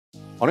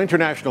On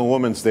International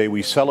Women's Day,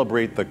 we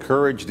celebrate the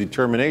courage,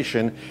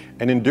 determination,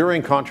 and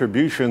enduring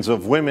contributions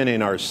of women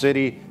in our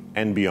city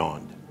and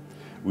beyond.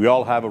 We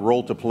all have a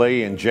role to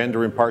play in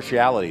gender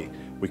impartiality.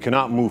 We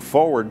cannot move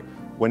forward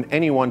when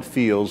anyone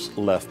feels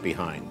left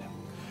behind.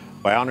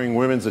 By honoring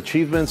women's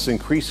achievements,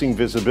 increasing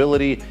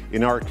visibility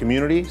in our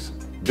communities,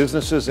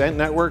 businesses, and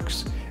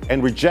networks,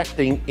 and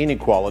rejecting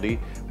inequality,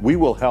 we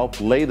will help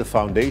lay the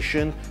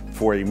foundation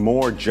for a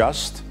more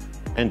just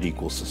and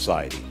equal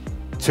society.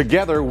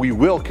 Together, we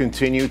will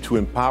continue to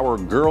empower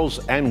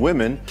girls and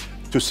women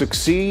to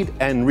succeed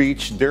and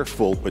reach their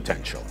full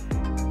potential.